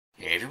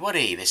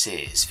everybody, this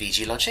is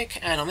VG Logic,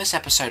 and on this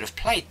episode of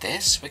Played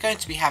This, we're going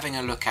to be having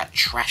a look at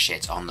Trash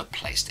It on the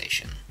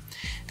PlayStation.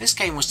 This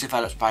game was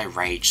developed by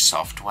Rage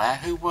Software,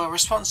 who were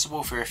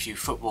responsible for a few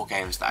football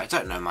games that I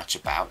don't know much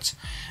about,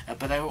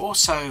 but they were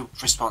also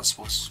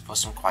responsible for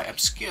some quite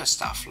obscure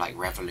stuff like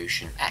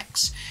Revolution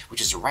X,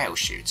 which is a rail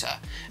shooter.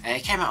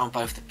 It came out on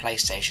both the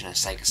PlayStation and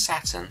Sega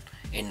Saturn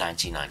in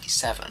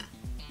 1997.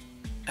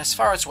 As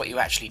far as what you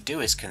actually do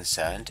is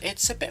concerned,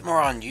 it's a bit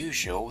more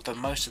unusual than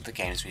most of the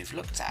games we've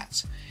looked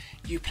at.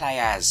 You play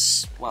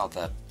as, well,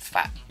 the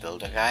fat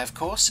builder guy of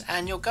course,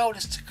 and your goal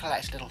is to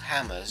collect little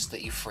hammers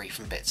that you free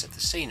from bits of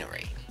the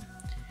scenery.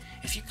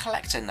 If you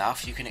collect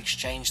enough, you can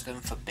exchange them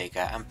for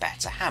bigger and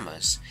better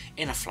hammers,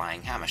 in a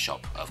flying hammer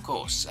shop of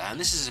course, and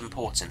this is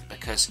important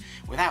because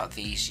without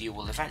these you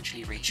will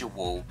eventually reach a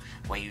wall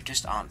where you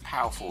just aren't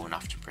powerful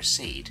enough to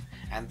proceed,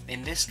 and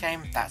in this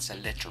game that's a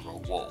literal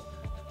wall.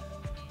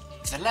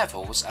 The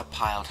levels are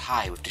piled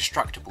high with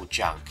destructible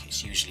junk.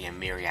 It's usually a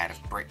myriad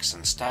of bricks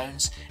and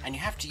stones, and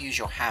you have to use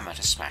your hammer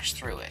to smash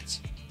through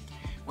it.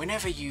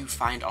 Whenever you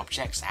find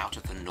objects out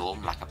of the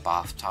norm, like a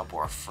bathtub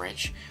or a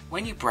fridge,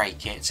 when you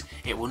break it,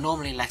 it will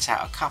normally let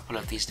out a couple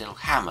of these little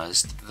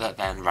hammers that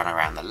then run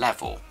around the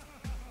level.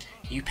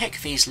 You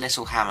pick these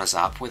little hammers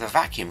up with a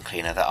vacuum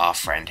cleaner that our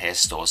friend here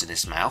stores in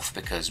his mouth,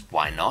 because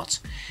why not?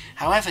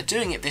 However,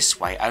 doing it this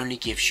way only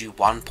gives you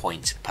 1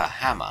 point per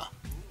hammer.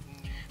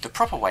 The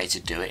proper way to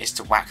do it is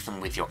to whack them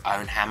with your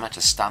own hammer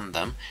to stun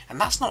them, and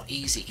that's not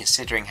easy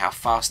considering how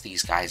fast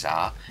these guys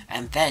are,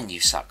 and then you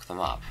suck them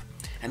up.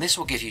 And this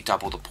will give you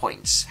double the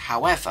points.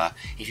 However,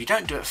 if you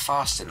don't do it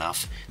fast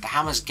enough, the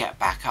hammers get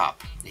back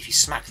up. If you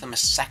smack them a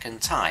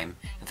second time,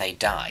 they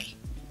die.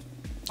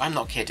 I'm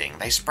not kidding,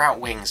 they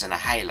sprout wings and a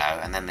halo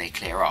and then they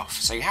clear off,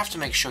 so you have to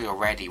make sure you're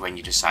ready when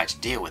you decide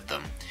to deal with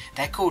them.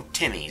 They're called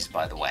Timmies,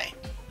 by the way.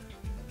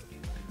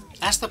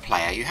 As the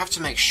player, you have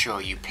to make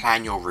sure you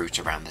plan your route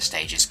around the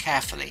stages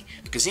carefully,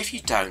 because if you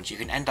don't, you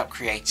can end up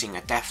creating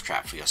a death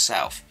trap for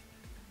yourself.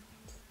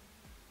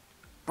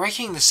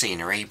 Breaking the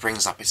scenery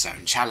brings up its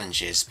own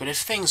challenges, but if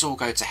things all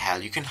go to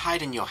hell, you can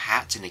hide in your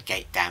hat to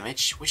negate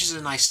damage, which is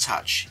a nice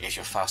touch if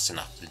you're fast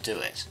enough to do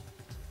it.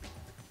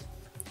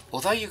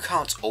 Although you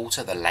can't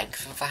alter the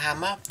length of the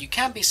hammer, you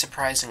can be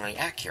surprisingly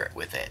accurate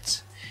with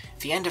it.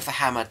 The end of the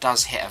hammer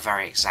does hit a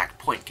very exact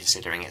point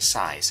considering its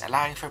size,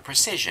 allowing for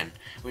precision,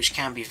 which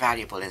can be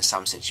valuable in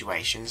some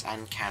situations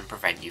and can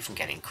prevent you from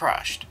getting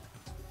crushed.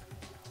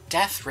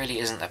 Death really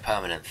isn't a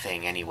permanent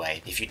thing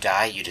anyway. If you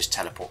die, you just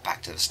teleport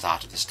back to the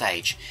start of the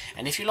stage,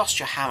 and if you lost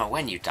your hammer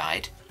when you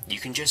died, you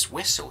can just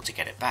whistle to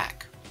get it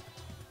back.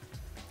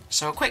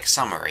 So a quick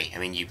summary,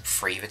 you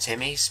free the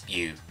Timmies,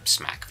 you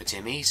smack the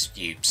Timmies,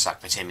 you suck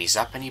the Timmies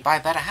up, and you buy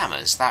better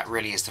hammers. That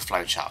really is the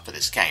flowchart for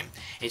this game.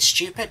 It's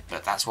stupid,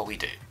 but that's what we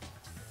do.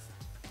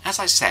 As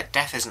I said,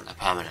 death isn't a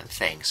permanent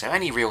thing, so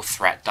any real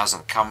threat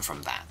doesn't come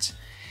from that.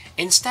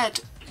 Instead,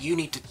 you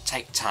need to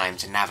take time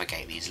to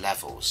navigate these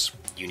levels.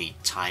 You need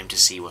time to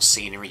see what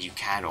scenery you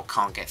can or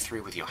can't get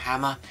through with your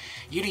hammer,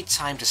 you need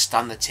time to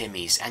stun the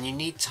Timmies, and you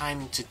need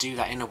time to do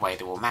that in a way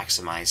that will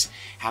maximise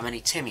how many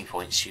Timmy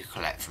points you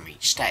collect from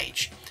each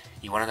stage.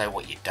 You want to know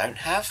what you don't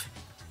have?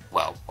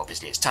 Well,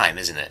 obviously it's time,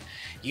 isn't it?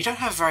 You don't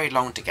have very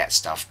long to get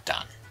stuff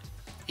done.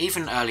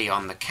 Even early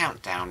on, the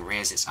countdown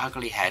rears its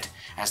ugly head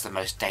as the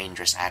most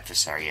dangerous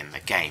adversary in the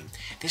game.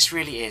 This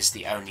really is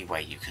the only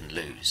way you can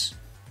lose.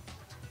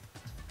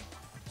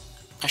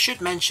 I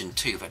should mention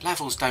too that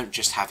levels don't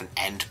just have an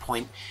end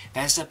point,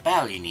 there's a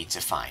bell you need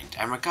to find,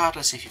 and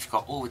regardless if you've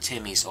got all the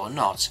Timmies or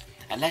not,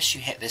 unless you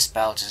hit this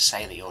bell to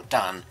say that you're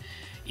done,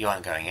 you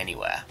aren't going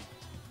anywhere.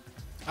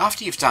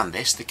 After you've done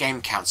this, the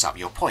game counts up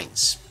your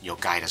points. Your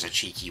guy does a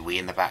cheeky wee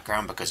in the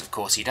background because of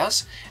course he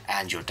does,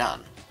 and you're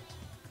done.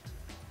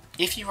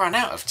 If you run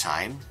out of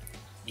time,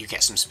 you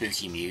get some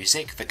spooky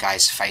music, the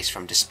guy's face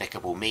from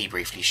Despicable Me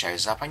briefly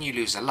shows up, and you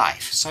lose a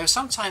life. So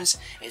sometimes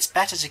it's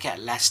better to get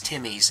less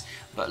Timmies,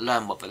 but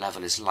learn what the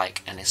level is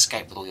like and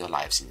escape with all your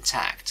lives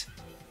intact.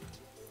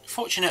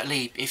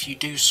 Fortunately, if you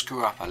do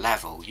screw up a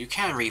level, you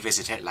can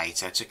revisit it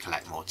later to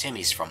collect more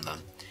Timmies from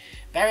them.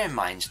 Bear in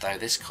mind though,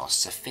 this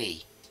costs a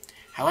fee.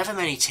 However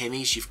many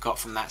Timmies you've got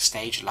from that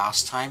stage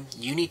last time,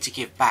 you need to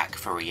give back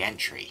for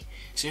re-entry.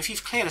 So if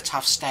you've cleared a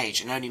tough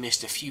stage and only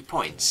missed a few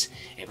points,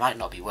 it might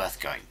not be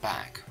worth going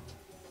back.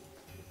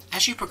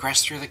 As you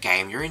progress through the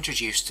game, you're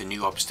introduced to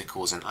new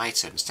obstacles and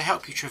items to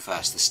help you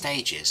traverse the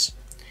stages.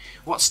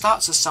 What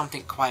starts as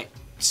something quite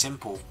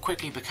simple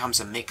quickly becomes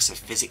a mix of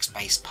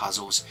physics-based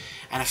puzzles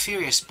and a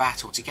furious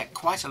battle to get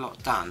quite a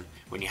lot done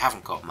when you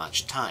haven't got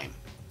much time.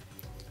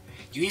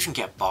 You even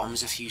get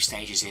bombs a few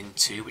stages in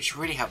too, which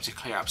really help to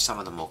clear up some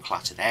of the more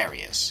cluttered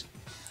areas.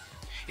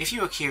 If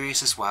you are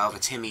curious as well, the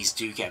Timmies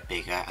do get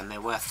bigger and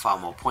they're worth far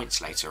more points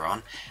later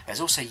on.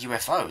 There's also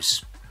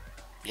UFOs.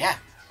 Yeah.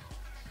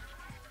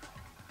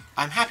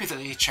 I'm happy that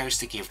they chose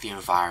to give the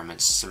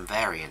environments some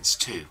variance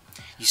too.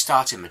 You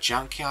start in the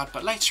junkyard,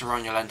 but later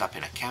on you'll end up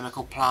in a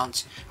chemical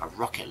plant, a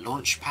rocket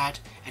launch pad,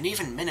 and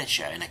even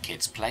miniature in a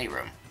kid's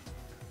playroom.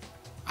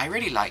 I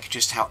really like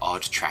just how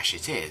odd Trash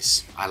It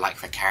is. I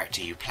like the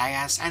character you play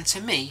as, and to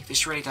me,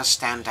 this really does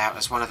stand out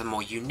as one of the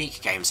more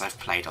unique games I've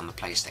played on the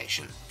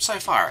PlayStation, so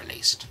far at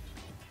least.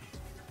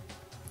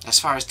 As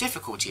far as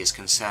difficulty is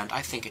concerned,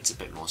 I think it's a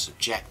bit more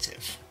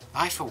subjective.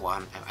 I, for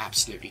one, am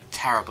absolutely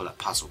terrible at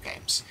puzzle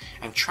games,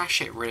 and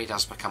Trash It really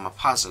does become a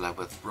puzzler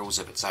with rules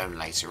of its own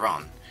later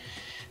on.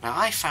 Now,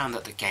 I found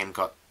that the game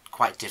got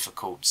quite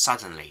difficult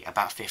suddenly,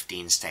 about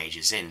 15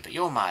 stages in, but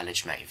your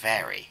mileage may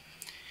vary.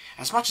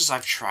 As much as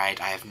I've tried,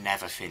 I have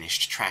never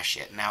finished Trash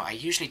It. Now, I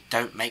usually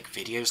don't make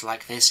videos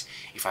like this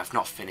if I've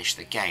not finished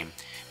the game,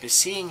 but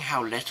seeing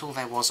how little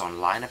there was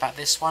online about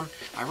this one,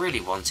 I really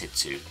wanted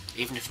to,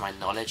 even if my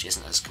knowledge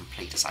isn't as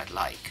complete as I'd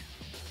like.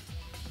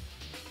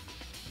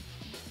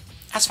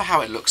 As for how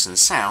it looks and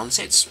sounds,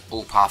 it's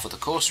all par for the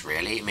course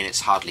really. I mean,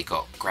 it's hardly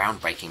got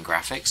groundbreaking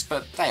graphics,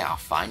 but they are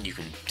fine. You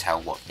can tell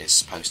what is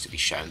supposed to be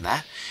shown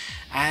there.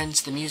 And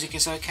the music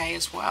is okay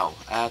as well.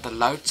 The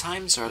load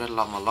times are a little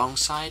on the long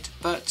side,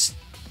 but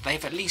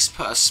they've at least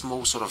put a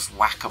small sort of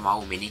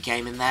whack-a-mole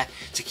mini-game in there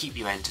to keep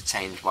you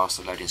entertained whilst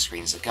the loading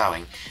screens are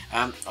going.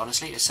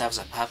 Honestly, it serves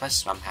a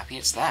purpose, I'm happy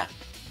it's there.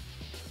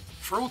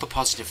 For all the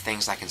positive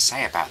things I can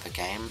say about the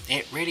game,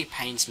 it really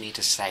pains me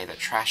to say that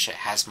Trash It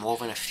has more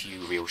than a few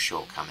real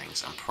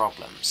shortcomings and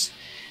problems.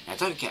 Now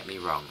don't get me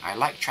wrong, I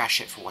like Trash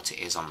It for what it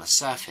is on the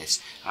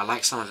surface, I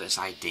like some of its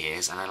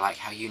ideas and I like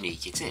how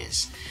unique it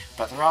is,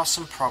 but there are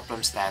some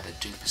problems there that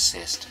do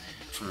persist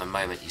from the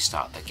moment you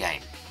start the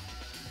game.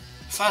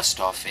 First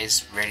off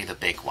is really the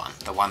big one,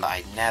 the one that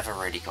I never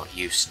really got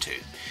used to.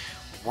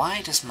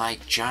 Why does my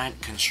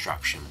giant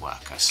construction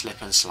worker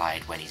slip and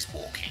slide when he's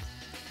walking?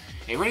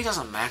 It really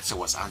doesn't matter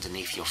what's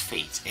underneath your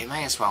feet, it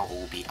may as well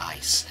all be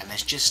ice, and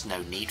there's just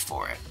no need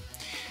for it.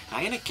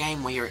 Now in a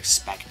game where you're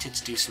expected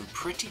to do some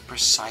pretty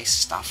precise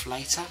stuff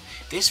later,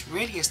 this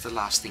really is the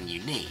last thing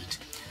you need,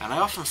 and I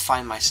often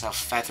find myself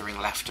feathering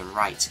left and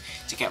right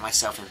to get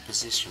myself in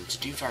position to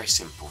do very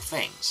simple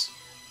things.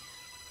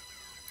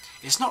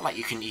 It's not like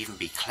you can even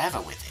be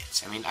clever with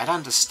it. I mean, I'd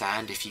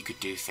understand if you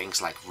could do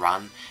things like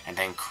run and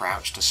then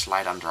crouch to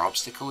slide under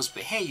obstacles,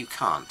 but here you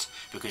can't,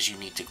 because you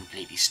need to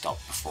completely stop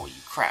before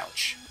you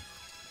crouch.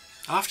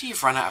 After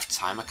you've run out of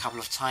time a couple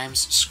of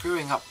times,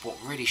 screwing up what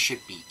really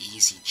should be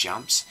easy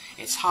jumps,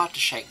 it's hard to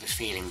shake the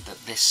feeling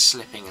that this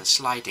slipping and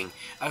sliding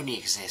only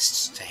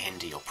exists to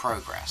hinder your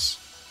progress.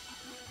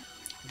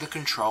 The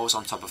controls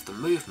on top of the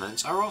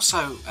movement are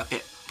also a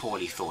bit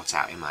poorly thought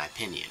out in my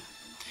opinion.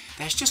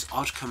 There's just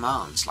odd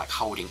commands like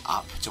holding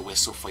up to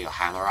whistle for your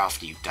hammer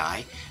after you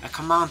die, a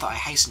command that I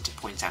hasten to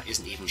point out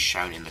isn't even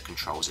shown in the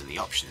controls in the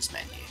options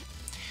menu.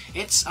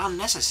 It's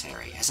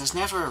unnecessary, as there's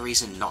never a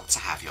reason not to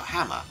have your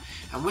hammer,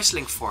 and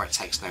whistling for it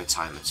takes no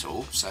time at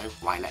all, so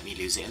why let me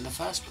lose it in the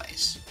first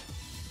place?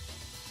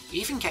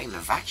 Even getting the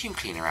vacuum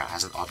cleaner out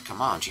has an odd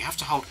command. You have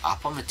to hold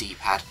up on the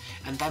D-pad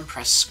and then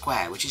press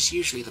square, which is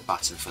usually the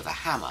button for the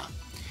hammer.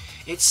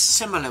 It's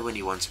similar when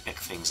you want to pick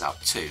things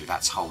up too,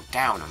 that's hold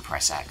down and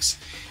press X,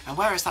 and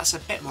whereas that's a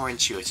bit more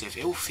intuitive,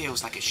 it all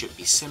feels like it should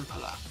be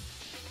simpler.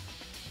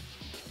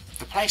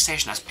 The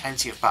PlayStation has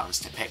plenty of buttons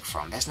to pick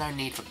from, there's no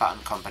need for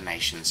button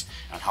combinations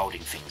and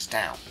holding things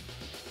down.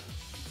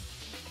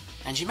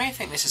 And you may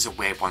think this is a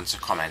weird one to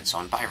comment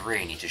on, but I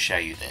really need to show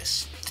you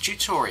this. The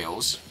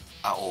tutorials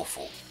are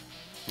awful.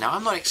 Now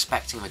I'm not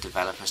expecting the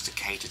developers to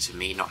cater to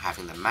me not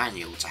having the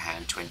manual to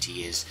hand 20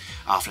 years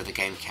after the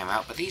game came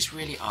out, but these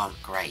really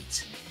aren't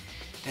great.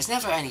 There's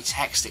never any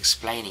text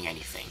explaining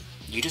anything,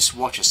 you just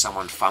watch as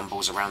someone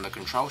fumbles around the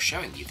controls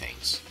showing you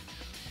things.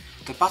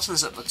 The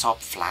buttons at the top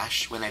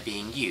flash when they're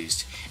being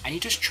used, and you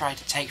just try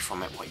to take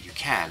from it what you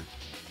can.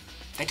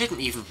 They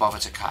didn't even bother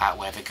to cut out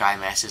where the guy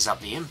messes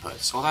up the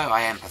inputs, although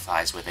I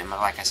empathise with him,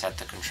 and like I said,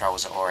 the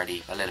controls are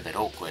already a little bit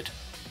awkward.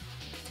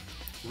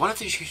 One of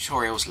the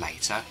tutorials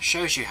later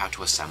shows you how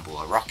to assemble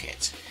a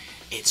rocket.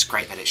 It's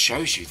great that it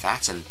shows you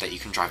that, and that you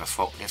can drive a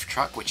forklift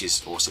truck, which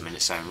is awesome in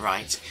its own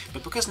right,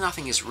 but because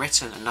nothing is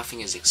written and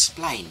nothing is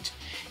explained,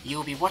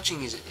 you'll be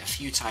watching it a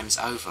few times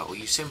over, or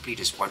you simply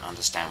just won't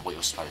understand what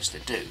you're supposed to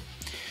do.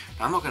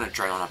 Now, I'm not going to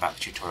drone on about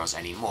the tutorials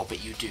anymore,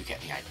 but you do get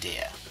the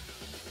idea.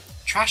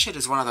 Trash It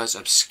is one of those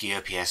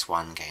obscure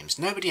PS1 games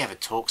nobody ever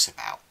talks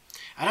about.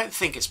 I don't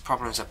think its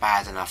problems are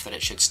bad enough that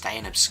it should stay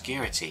in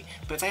obscurity,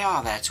 but they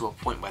are there to a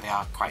point where they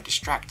are quite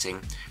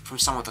distracting from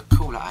some of the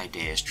cooler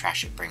ideas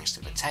Trash It brings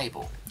to the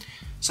table.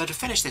 So to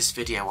finish this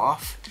video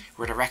off,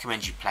 would I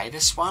recommend you play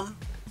this one?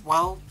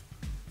 Well,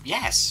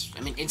 yes.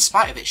 I mean, in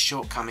spite of its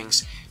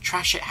shortcomings,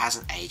 Trash It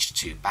hasn't aged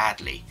too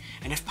badly,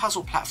 and if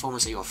puzzle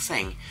platformers are your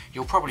thing,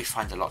 you'll probably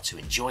find a lot to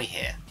enjoy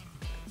here.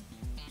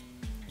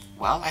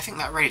 Well, I think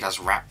that really does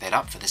wrap that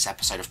up for this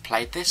episode of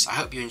Played This. I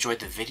hope you enjoyed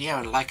the video,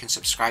 and like and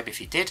subscribe if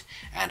you did,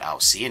 and I'll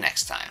see you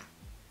next time.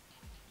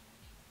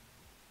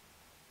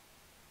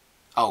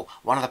 Oh,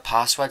 one of the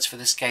passwords for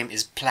this game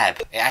is pleb.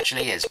 It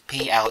actually is.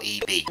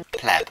 P-L-E-B.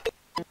 Pleb.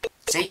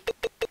 See?